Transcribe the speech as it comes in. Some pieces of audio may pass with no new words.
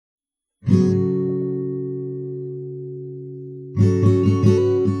The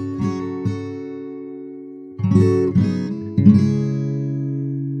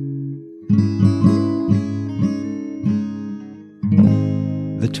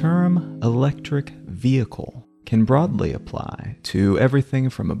term electric vehicle can broadly apply to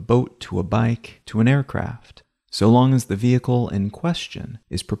everything from a boat to a bike to an aircraft, so long as the vehicle in question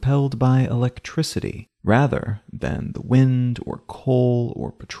is propelled by electricity rather than the wind or coal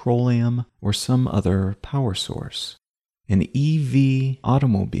or petroleum or some other power source. An EV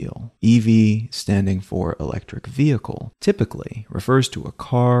automobile, EV standing for electric vehicle, typically refers to a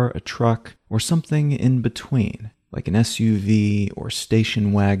car, a truck, or something in between, like an SUV or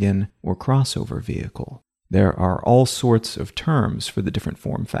station wagon or crossover vehicle. There are all sorts of terms for the different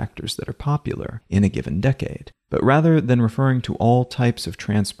form factors that are popular in a given decade. But rather than referring to all types of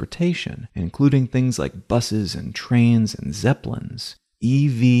transportation, including things like buses and trains and zeppelins,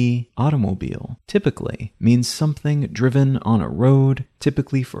 EV automobile typically means something driven on a road,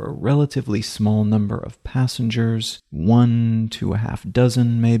 typically for a relatively small number of passengers, 1 to a half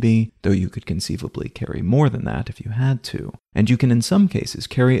dozen maybe, though you could conceivably carry more than that if you had to. And you can in some cases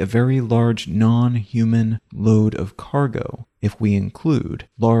carry a very large non-human load of cargo if we include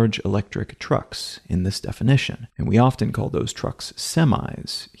large electric trucks in this definition. And we often call those trucks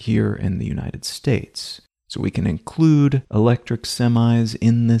semis here in the United States. So we can include electric semis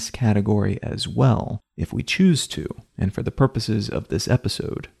in this category as well if we choose to. And for the purposes of this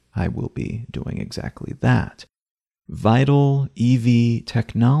episode, I will be doing exactly that. Vital EV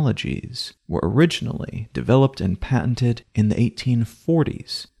technologies were originally developed and patented in the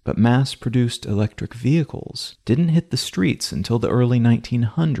 1840s, but mass-produced electric vehicles didn't hit the streets until the early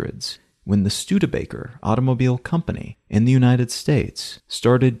 1900s, when the Studebaker Automobile Company in the United States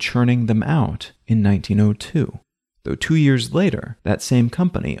started churning them out in 1902. Though 2 years later, that same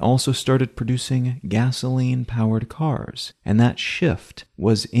company also started producing gasoline-powered cars, and that shift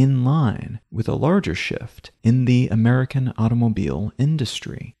was in line with a larger shift in the American automobile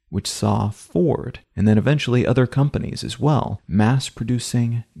industry, which saw Ford, and then eventually other companies as well,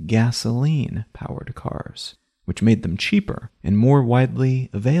 mass-producing gasoline-powered cars, which made them cheaper and more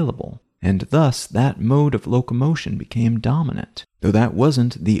widely available. And thus that mode of locomotion became dominant, though that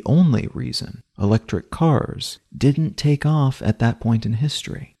wasn't the only reason electric cars didn't take off at that point in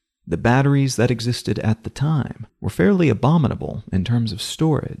history. The batteries that existed at the time were fairly abominable in terms of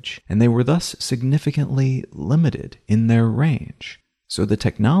storage, and they were thus significantly limited in their range. So the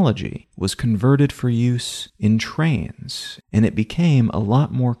technology was converted for use in trains, and it became a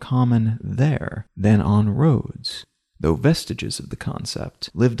lot more common there than on roads, though vestiges of the concept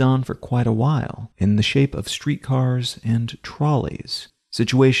lived on for quite a while in the shape of streetcars and trolleys,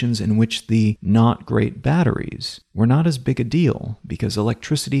 situations in which the not great batteries were not as big a deal because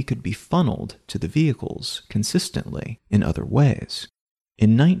electricity could be funneled to the vehicles consistently in other ways.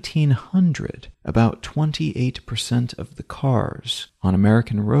 In 1900, about 28% of the cars on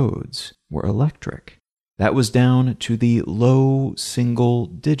American roads were electric. That was down to the low single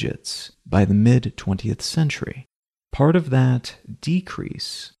digits by the mid-20th century. Part of that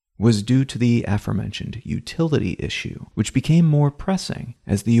decrease was due to the aforementioned utility issue, which became more pressing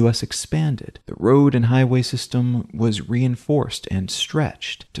as the U.S. expanded. The road and highway system was reinforced and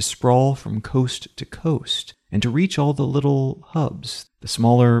stretched to sprawl from coast to coast and to reach all the little hubs, the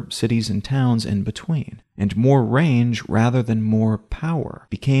smaller cities and towns in between. And more range rather than more power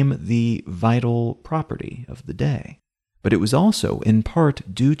became the vital property of the day. But it was also in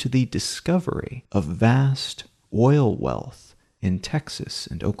part due to the discovery of vast oil wealth in Texas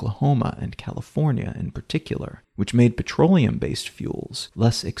and Oklahoma and California in particular, which made petroleum-based fuels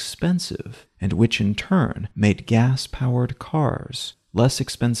less expensive, and which in turn made gas-powered cars less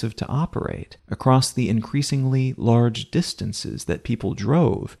expensive to operate across the increasingly large distances that people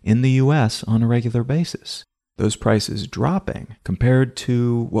drove in the U.S. on a regular basis. Those prices dropping compared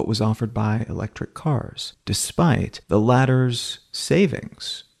to what was offered by electric cars, despite the latter's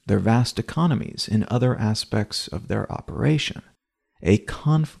savings, their vast economies in other aspects of their operation. A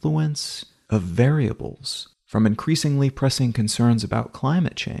confluence of variables, from increasingly pressing concerns about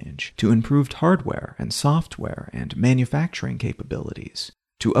climate change to improved hardware and software and manufacturing capabilities,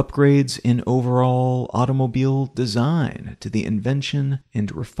 to upgrades in overall automobile design, to the invention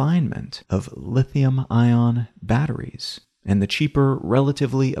and refinement of lithium-ion batteries, and the cheaper,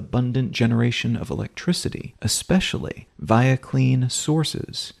 relatively abundant generation of electricity, especially via clean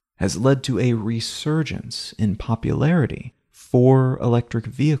sources, has led to a resurgence in popularity for electric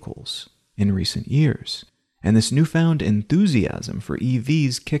vehicles in recent years. And this newfound enthusiasm for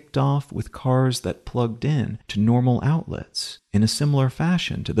EVs kicked off with cars that plugged in to normal outlets in a similar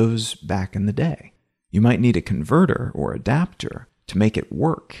fashion to those back in the day. You might need a converter or adapter to make it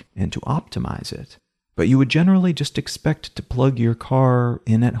work and to optimize it, but you would generally just expect to plug your car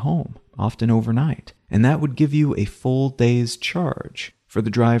in at home, often overnight, and that would give you a full day's charge for the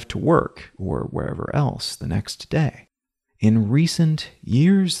drive to work or wherever else the next day. In recent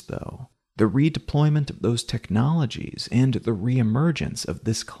years, though, the redeployment of those technologies and the reemergence of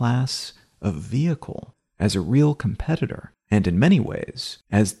this class of vehicle as a real competitor, and in many ways,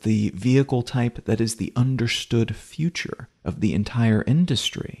 as the vehicle type that is the understood future of the entire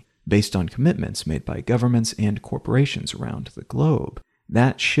industry, based on commitments made by governments and corporations around the globe,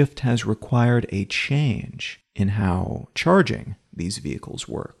 that shift has required a change in how charging these vehicles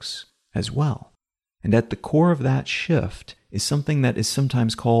works as well. And at the core of that shift is something that is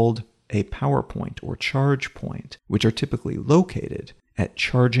sometimes called a power point or charge point, which are typically located at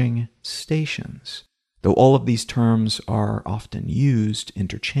charging stations, though all of these terms are often used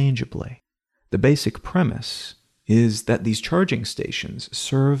interchangeably. The basic premise is that these charging stations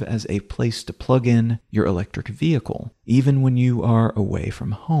serve as a place to plug in your electric vehicle, even when you are away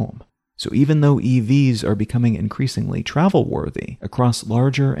from home. So even though EVs are becoming increasingly travel-worthy across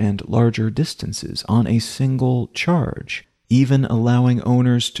larger and larger distances on a single charge, even allowing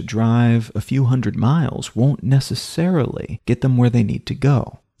owners to drive a few hundred miles won't necessarily get them where they need to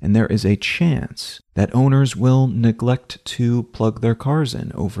go. And there is a chance that owners will neglect to plug their cars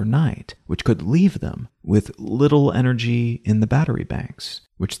in overnight, which could leave them with little energy in the battery banks,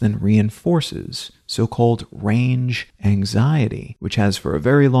 which then reinforces so-called range anxiety, which has for a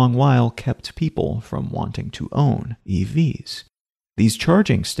very long while kept people from wanting to own EVs. These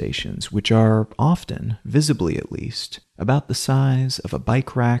charging stations, which are often, visibly at least, about the size of a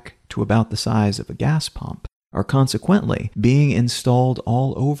bike rack to about the size of a gas pump, are consequently being installed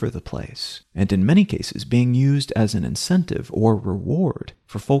all over the place, and in many cases being used as an incentive or reward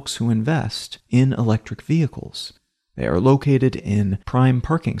for folks who invest in electric vehicles. They are located in prime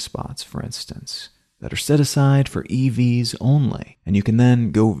parking spots, for instance, that are set aside for EVs only, and you can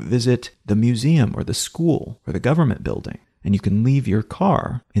then go visit the museum or the school or the government building, and you can leave your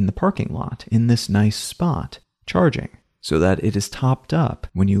car in the parking lot in this nice spot, charging, so that it is topped up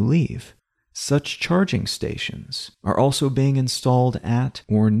when you leave. Such charging stations are also being installed at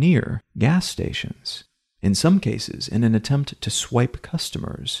or near gas stations, in some cases in an attempt to swipe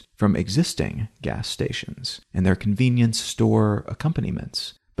customers from existing gas stations and their convenience store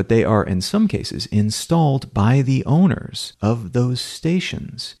accompaniments. But they are in some cases installed by the owners of those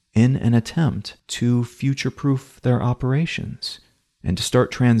stations in an attempt to future-proof their operations and to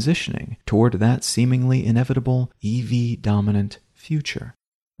start transitioning toward that seemingly inevitable EV-dominant future.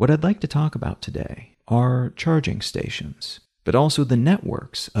 What I'd like to talk about today are charging stations, but also the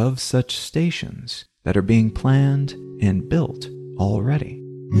networks of such stations that are being planned and built already.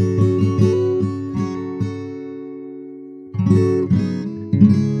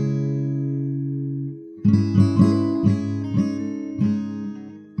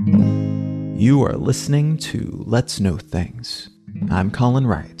 You are listening to Let's Know Things. I'm Colin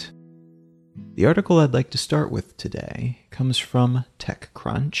Wright. The article I'd like to start with today comes from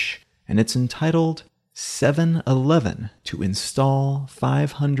TechCrunch, and it's entitled 7-Eleven to install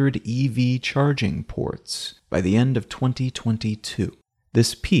 500 EV charging ports by the end of 2022.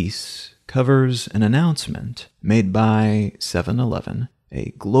 This piece covers an announcement made by 7-Eleven,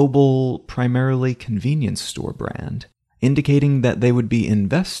 a global, primarily convenience store brand, indicating that they would be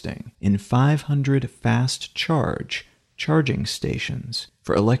investing in 500 fast charging stations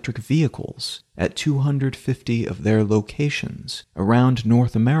for electric vehicles at 250 of their locations around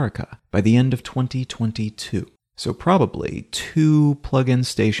North America by the end of 2022. So probably 2 plug-in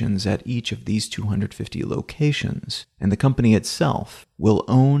stations at each of these 250 locations, and the company itself will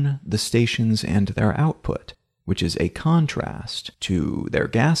own the stations and their output, which is a contrast to their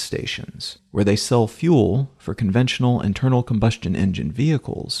gas stations, where they sell fuel for conventional internal combustion engine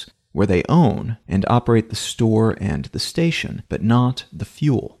vehicles, where they own and operate the store and the station, but not the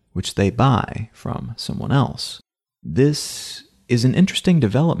fuel, which they buy from someone else. This is an interesting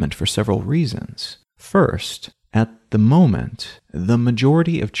development for several reasons. First, at the moment, the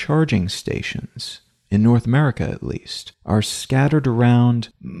majority of charging stations, in North America at least, are scattered around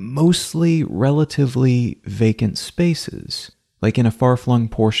mostly relatively vacant spaces, like in a far-flung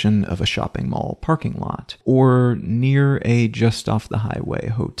portion of a shopping mall parking lot, or near a just-off-the-highway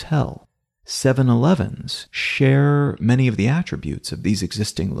hotel. 7-Elevens share many of the attributes of these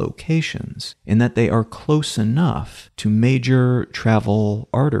existing locations in that they are close enough to major travel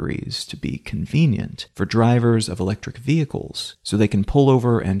arteries to be convenient for drivers of electric vehicles so they can pull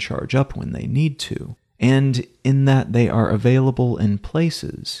over and charge up when they need to, and in that they are available in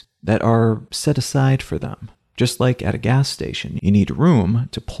places that are set aside for them. Just like at a gas station, you need room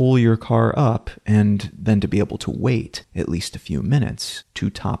to pull your car up and then to be able to wait at least a few minutes to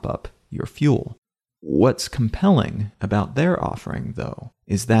top up your fuel. What's compelling about their offering, though,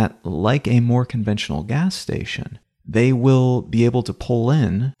 is that, like a more conventional gas station, they will be able to pull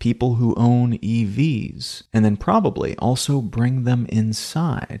in people who own EVs and then probably also bring them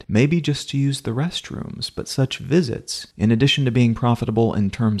inside, maybe just to use the restrooms, but such visits, in addition to being profitable in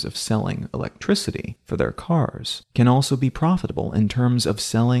terms of selling electricity for their cars, can also be profitable in terms of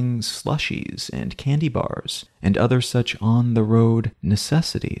selling slushies and candy bars and other such on-the-road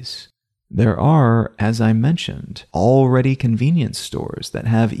necessities. There are, as I mentioned, already convenience stores that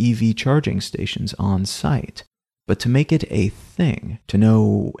have EV charging stations on site. But to make it a thing, to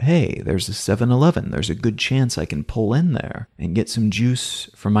know, hey, there's a 7-Eleven, there's a good chance I can pull in there and get some juice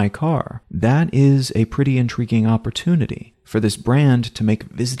for my car, that is a pretty intriguing opportunity for this brand to make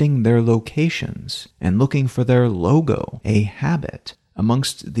visiting their locations and looking for their logo a habit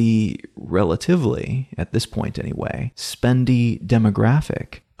amongst the relatively, at this point anyway, spendy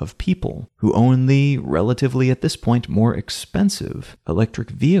demographic of people who own the relatively, at this point, more expensive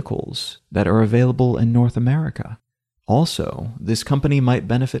electric vehicles that are available in North America. Also, this company might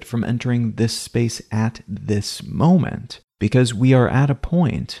benefit from entering this space at this moment because we are at a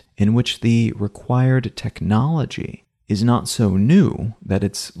point in which the required technology is not so new that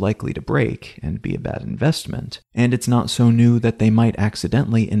it's likely to break and be a bad investment, and it's not so new that they might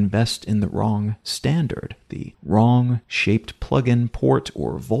accidentally invest in the wrong standard, the wrong shaped plug-in port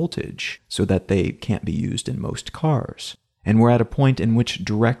or voltage, so that they can't be used in most cars. And we're at a point in which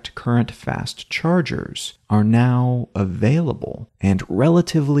direct current fast chargers are now available and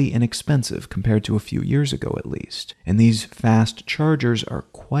relatively inexpensive compared to a few years ago at least. And these fast chargers are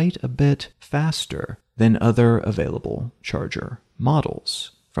quite a bit faster than other available charger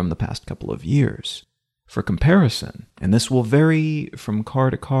models from the past couple of years. For comparison, and this will vary from car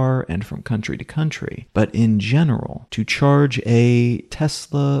to car and from country to country, but in general, to charge a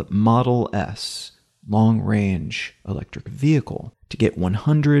Tesla Model S long-range electric vehicle to get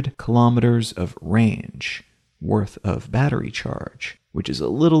 100 kilometers of range worth of battery charge, which is a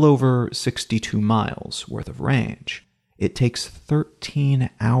little over 62 miles worth of range, it takes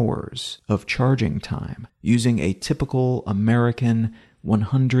 13 hours of charging time using a typical American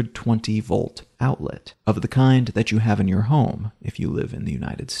 120-volt outlet of the kind that you have in your home if you live in the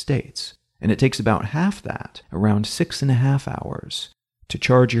United States. And it takes about half that, around 6.5 hours, to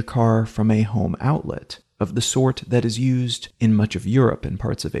charge your car from a home outlet of the sort that is used in much of Europe and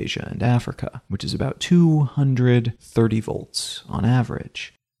parts of Asia and Africa, which is about 230 volts on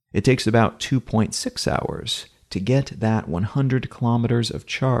average. It takes about 2.6 hours to get that 100 kilometers of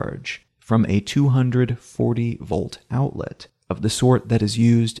charge from a 240-volt outlet of the sort that is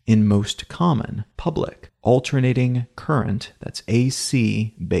used in most common public alternating current, that's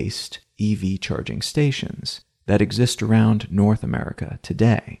AC-based EV charging stations that exist around North America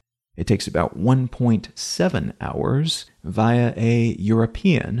today. It takes about 1.7 hours via a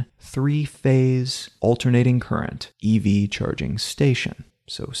European 3-phase alternating current EV charging station.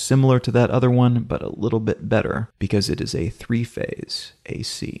 So similar to that other one, but a little bit better because it is a 3-phase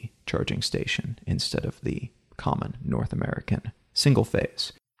AC charging station instead of the common North American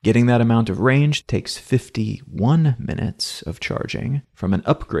single-phase. Getting that amount of range takes 51 minutes of charging from an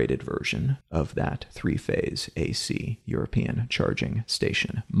upgraded version of that 3-phase AC European charging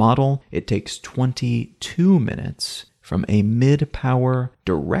station model. It takes 22 minutes from a mid-power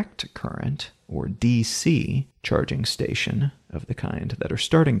direct current, or DC, charging station of the kind that are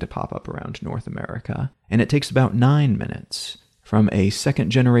starting to pop up around North America, and it takes about 9 minutes from a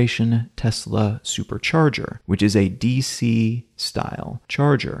second-generation Tesla supercharger, which is a DC-style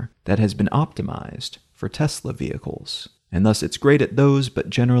charger that has been optimized for Tesla vehicles. And thus it's great at those, but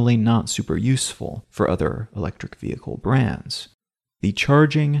generally not super useful for other electric vehicle brands. The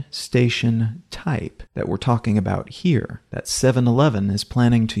charging station type that we're talking about here, that 7-Eleven is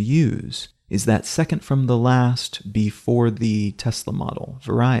planning to use, is that second from the last before the Tesla model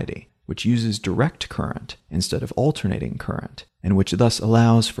variety, which uses direct current instead of alternating current, and which thus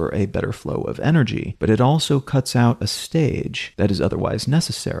allows for a better flow of energy, but it also cuts out a stage that is otherwise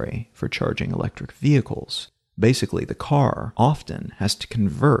necessary for charging electric vehicles. Basically, the car often has to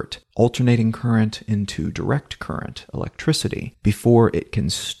convert alternating current into direct current electricity before it can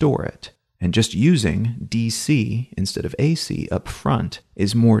store it. And just using DC instead of AC up front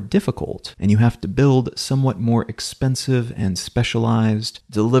is more difficult, and you have to build somewhat more expensive and specialized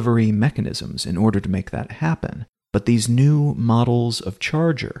delivery mechanisms in order to make that happen. But these new models of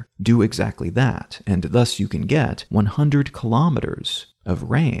charger do exactly that, and thus you can get 100 kilometers of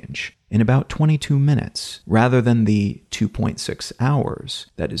range in about 22 minutes, rather than the 2.6 hours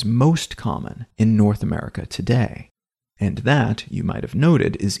that is most common in North America today. And that, you might have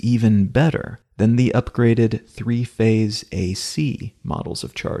noted, is even better than the upgraded 3-phase AC models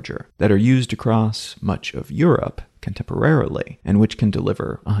of charger that are used across much of Europe contemporarily, and which can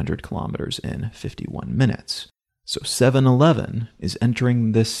deliver 100 kilometers in 51 minutes. So 7-Eleven is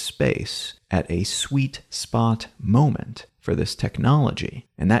entering this space at a sweet spot moment for this technology,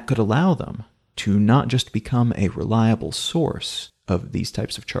 and that could allow them to not just become a reliable source of these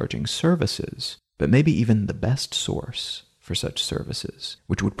types of charging services, but maybe even the best source for such services,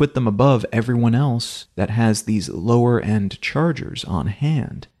 which would put them above everyone else that has these lower-end chargers on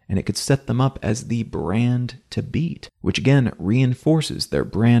hand, and it could set them up as the brand to beat, which again reinforces their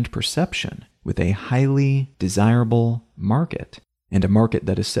brand perception with a highly desirable market, and a market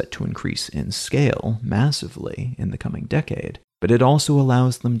that is set to increase in scale massively in the coming decade. But it also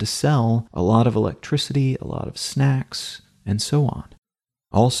allows them to sell a lot of electricity, a lot of snacks, and so on.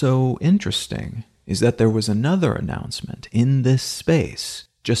 Also interesting is that there was another announcement in this space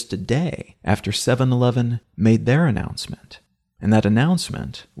just a day after 7-Eleven made their announcement. And that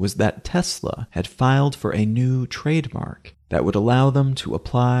announcement was that Tesla had filed for a new trademark that would allow them to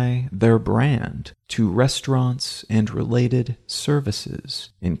apply their brand to restaurants and related services,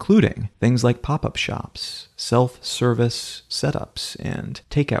 including things like pop-up shops, self-service setups, and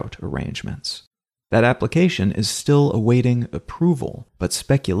takeout arrangements. That application is still awaiting approval, but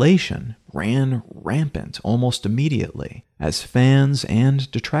speculation ran rampant almost immediately as fans and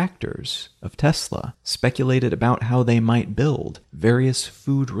detractors of Tesla speculated about how they might build various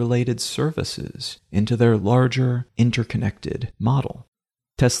food-related services into their larger, interconnected model.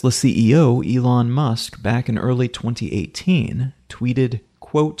 Tesla CEO Elon Musk back in early 2018 tweeted,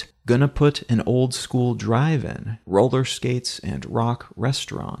 quote, "Gonna put an old-school drive-in, roller skates, and rock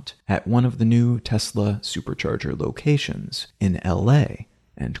restaurant at one of the new Tesla Supercharger locations in LA,"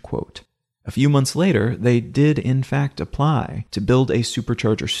 end quote. A few months later, they did in fact apply to build a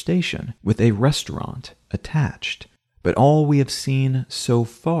supercharger station with a restaurant attached. But all we have seen so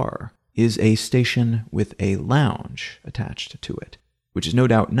far is a station with a lounge attached to it, which is no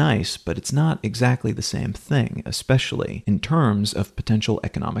doubt nice, but it's not exactly the same thing, especially in terms of potential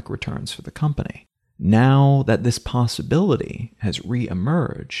economic returns for the company. Now that this possibility has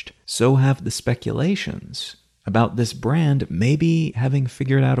re-emerged, so have the speculations about this brand maybe having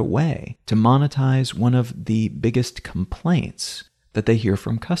figured out a way to monetize one of the biggest complaints that they hear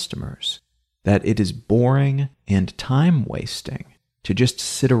from customers, that it is boring and time-wasting to just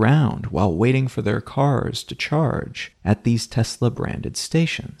sit around while waiting for their cars to charge at these Tesla-branded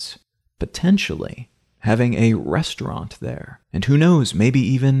stations, potentially having a restaurant there, and who knows, maybe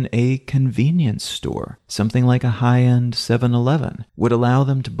even a convenience store, something like a high-end 7-Eleven, would allow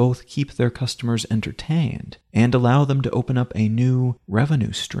them to both keep their customers entertained and allow them to open up a new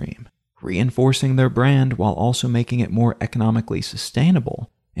revenue stream, reinforcing their brand while also making it more economically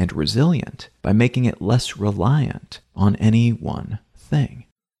sustainable and resilient by making it less reliant on any one thing.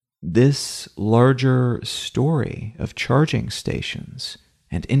 This larger story of charging stations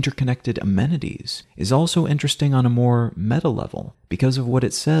and interconnected amenities is also interesting on a more meta level because of what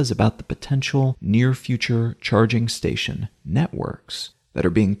it says about the potential near-future charging station networks that are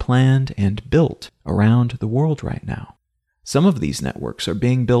being planned and built around the world right now. Some of these networks are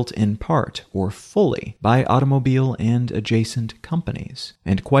being built in part or fully by automobile and adjacent companies,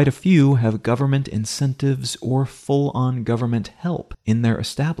 and quite a few have government incentives or full-on government help in their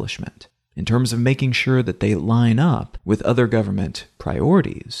establishment, in terms of making sure that they line up with other government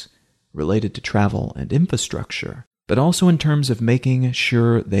priorities related to travel and infrastructure, but also in terms of making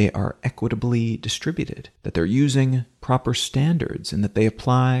sure they are equitably distributed, that they're using proper standards and that they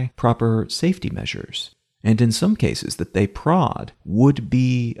apply proper safety measures, and in some cases that they prod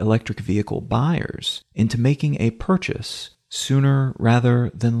would-be electric vehicle buyers into making a purchase sooner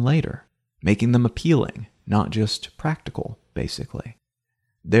rather than later, making them appealing, not just practical, basically.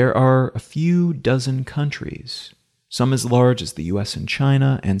 There are a few dozen countries, some as large as the US and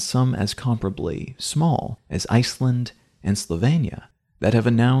China, and some as comparably small as Iceland and Slovenia, that have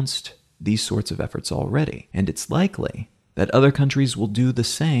announced these sorts of efforts already, and it's likely that other countries will do the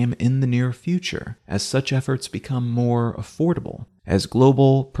same in the near future as such efforts become more affordable, as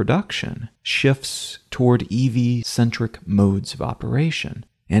global production shifts toward EV-centric modes of operation,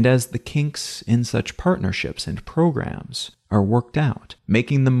 and as the kinks in such partnerships and programs are worked out,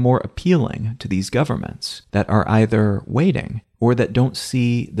 making them more appealing to these governments that are either waiting or that don't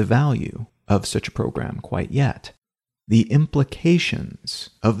see the value of such a program quite yet. The implications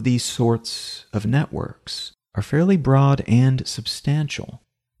of these sorts of networks are fairly broad and substantial.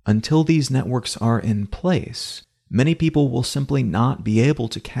 Until these networks are in place, many people will simply not be able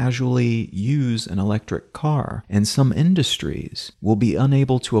to casually use an electric car, and some industries will be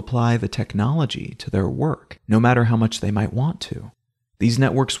unable to apply the technology to their work, no matter how much they might want to. These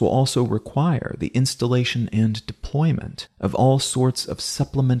networks will also require the installation and deployment of all sorts of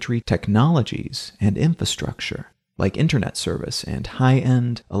supplementary technologies and infrastructure, like internet service and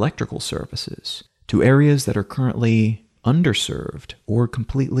high-end electrical services, to areas that are currently underserved or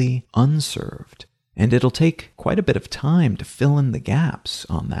completely unserved. And it'll take quite a bit of time to fill in the gaps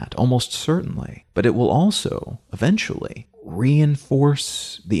on that, almost certainly. But it will also, eventually,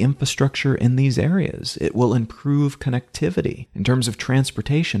 reinforce the infrastructure in these areas. It will improve connectivity in terms of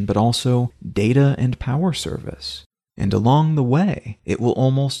transportation, but also data and power service. And along the way, it will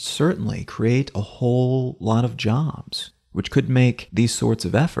almost certainly create a whole lot of jobs, which could make these sorts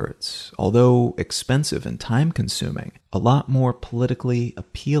of efforts, although expensive and time-consuming, a lot more politically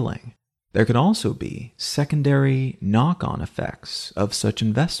appealing. There could also be secondary knock-on effects of such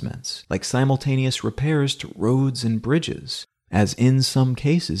investments, like simultaneous repairs to roads and bridges, as in some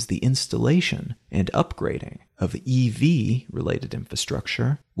cases the installation and upgrading of EV-related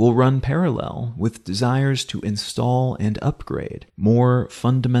infrastructure will run parallel with desires to install and upgrade more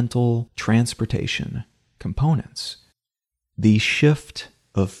fundamental transportation components. The shift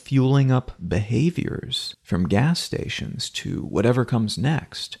of fueling up behaviors from gas stations to whatever comes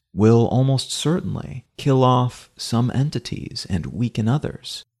next will almost certainly kill off some entities and weaken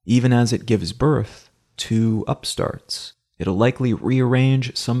others, even as it gives birth to upstarts. It'll likely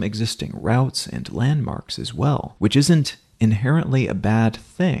rearrange some existing routes and landmarks as well, which isn't inherently a bad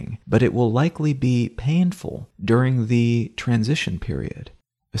thing, but it will likely be painful during the transition period,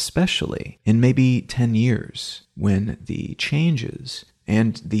 especially in maybe 10 years when the changes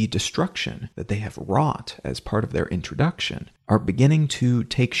and the destruction that they have wrought as part of their introduction are beginning to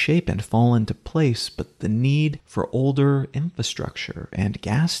take shape and fall into place, but the need for older infrastructure and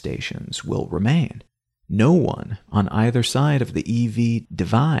gas stations will remain. No one on either side of the EV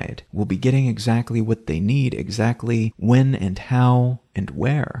divide will be getting exactly what they need, exactly when and how and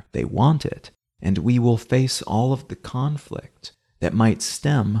where they want it, and we will face all of the conflict that might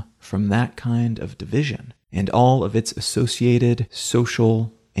stem from that kind of division and all of its associated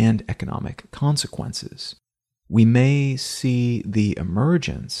social and economic consequences. We may see the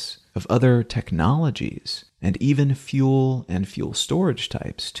emergence of other technologies and even fuel and fuel storage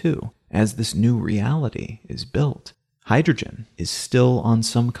types too, as this new reality is built. Hydrogen is still on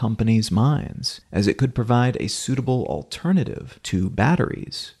some companies' minds, as it could provide a suitable alternative to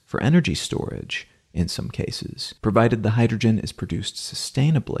batteries for energy storage in some cases, provided the hydrogen is produced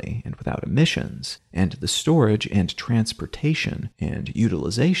sustainably and without emissions, and the storage and transportation and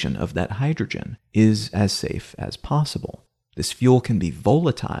utilization of that hydrogen is as safe as possible. This fuel can be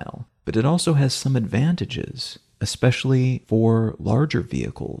volatile, but it also has some advantages, especially for larger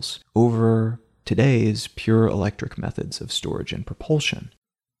vehicles, over today's pure electric methods of storage and propulsion.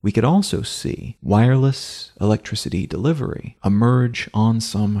 We could also see wireless electricity delivery emerge on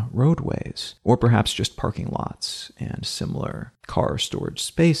some roadways, or perhaps just parking lots and similar car storage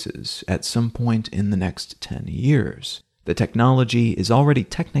spaces at some point in the next 10 years. The technology is already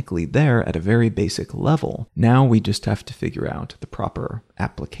technically there at a very basic level. Now we just have to figure out the proper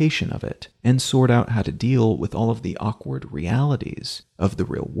application of it and sort out how to deal with all of the awkward realities of the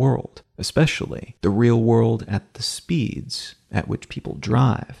real world, especially the real world at the speeds at which people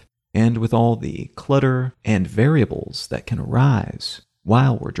drive, and with all the clutter and variables that can arise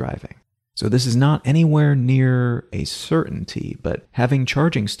while we're driving. So this is not anywhere near a certainty, but having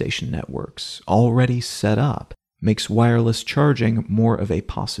charging station networks already set up makes wireless charging more of a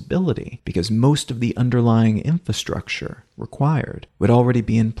possibility, because most of the underlying infrastructure required would already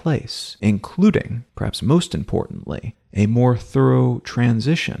be in place, including, perhaps most importantly, a more thorough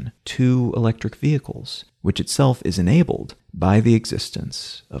transition to electric vehicles, which itself is enabled by the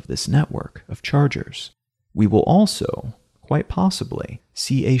existence of this network of chargers. We will also, quite possibly,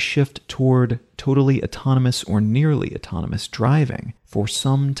 see a shift toward totally autonomous or nearly autonomous driving for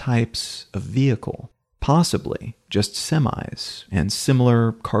some types of vehicle. Possibly just semis and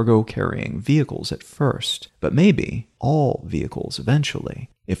similar cargo-carrying vehicles at first, but maybe all vehicles eventually,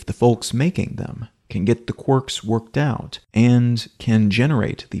 if the folks making them can get the quirks worked out and can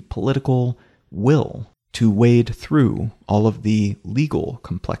generate the political will to wade through all of the legal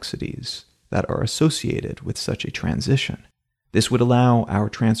complexities that are associated with such a transition. This would allow our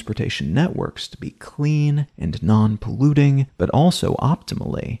transportation networks to be clean and non-polluting, but also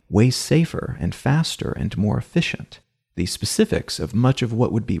optimally way safer and faster and more efficient. The specifics of much of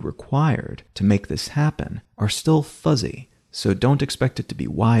what would be required to make this happen are still fuzzy, so don't expect it to be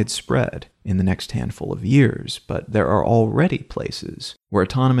widespread in the next handful of years, but there are already places where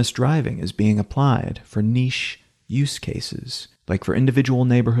autonomous driving is being applied for niche use cases, like for individual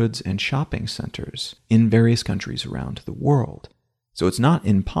neighborhoods and shopping centers in various countries around the world. So it's not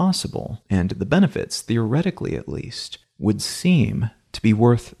impossible, and the benefits, theoretically at least, would seem to be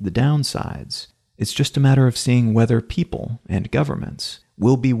worth the downsides. It's just a matter of seeing whether people and governments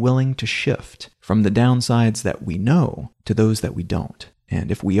will be willing to shift from the downsides that we know to those that we don't.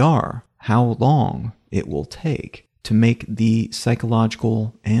 And if we are, how long it will take to make the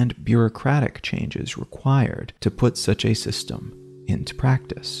psychological and bureaucratic changes required to put such a system into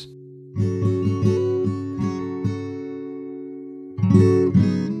practice.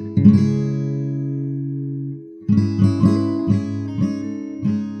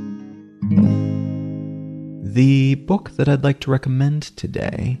 The book that I'd like to recommend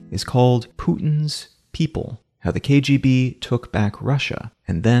today is called Putin's People: How the KGB Took Back Russia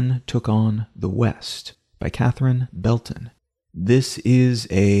and Then Took on the West, by Catherine Belton. This is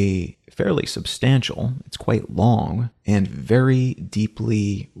a fairly substantial, it's quite long, and very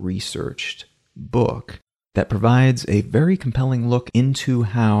deeply researched book that provides a very compelling look into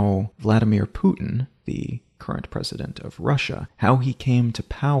how Vladimir Putin, the current president of Russia, how he came to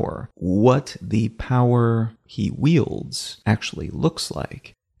power, what the power he wields actually looks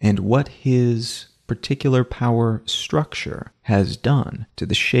like, and what his particular power structure has done to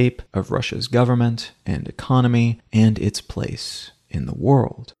the shape of Russia's government and economy and its place in the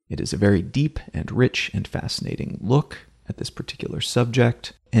world. It is a very deep and rich and fascinating look at this particular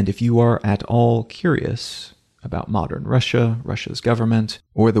subject, and if you are at all curious about modern Russia, Russia's government,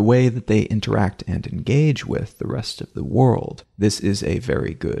 or the way that they interact and engage with the rest of the world, this is a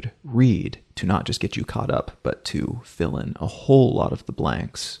very good read to not just get you caught up, but to fill in a whole lot of the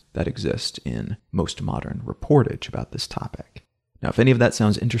blanks that exist in most modern reportage about this topic. Now, if any of that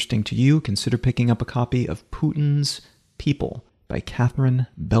sounds interesting to you, consider picking up a copy of Putin's People by Catherine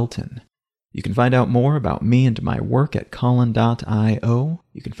Belton. You can find out more about me and my work at Colin.io.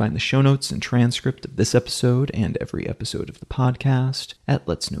 You can find the show notes and transcript of this episode and every episode of the podcast at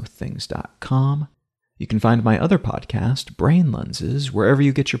letsknowthings.com. You can find my other podcast, Brain Lenses, wherever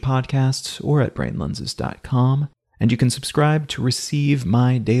you get your podcasts or at brainlenses.com. And you can subscribe to receive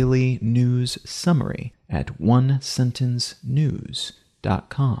my daily news summary at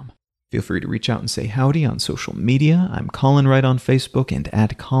onesentencenews.com. Feel free to reach out and say howdy on social media. I'm Colin Wright on Facebook,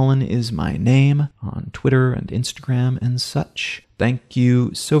 and @Colin is my name on Twitter and Instagram and such. Thank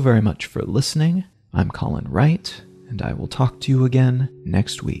you so very much for listening. I'm Colin Wright, and I will talk to you again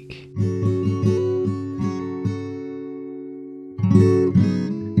next week.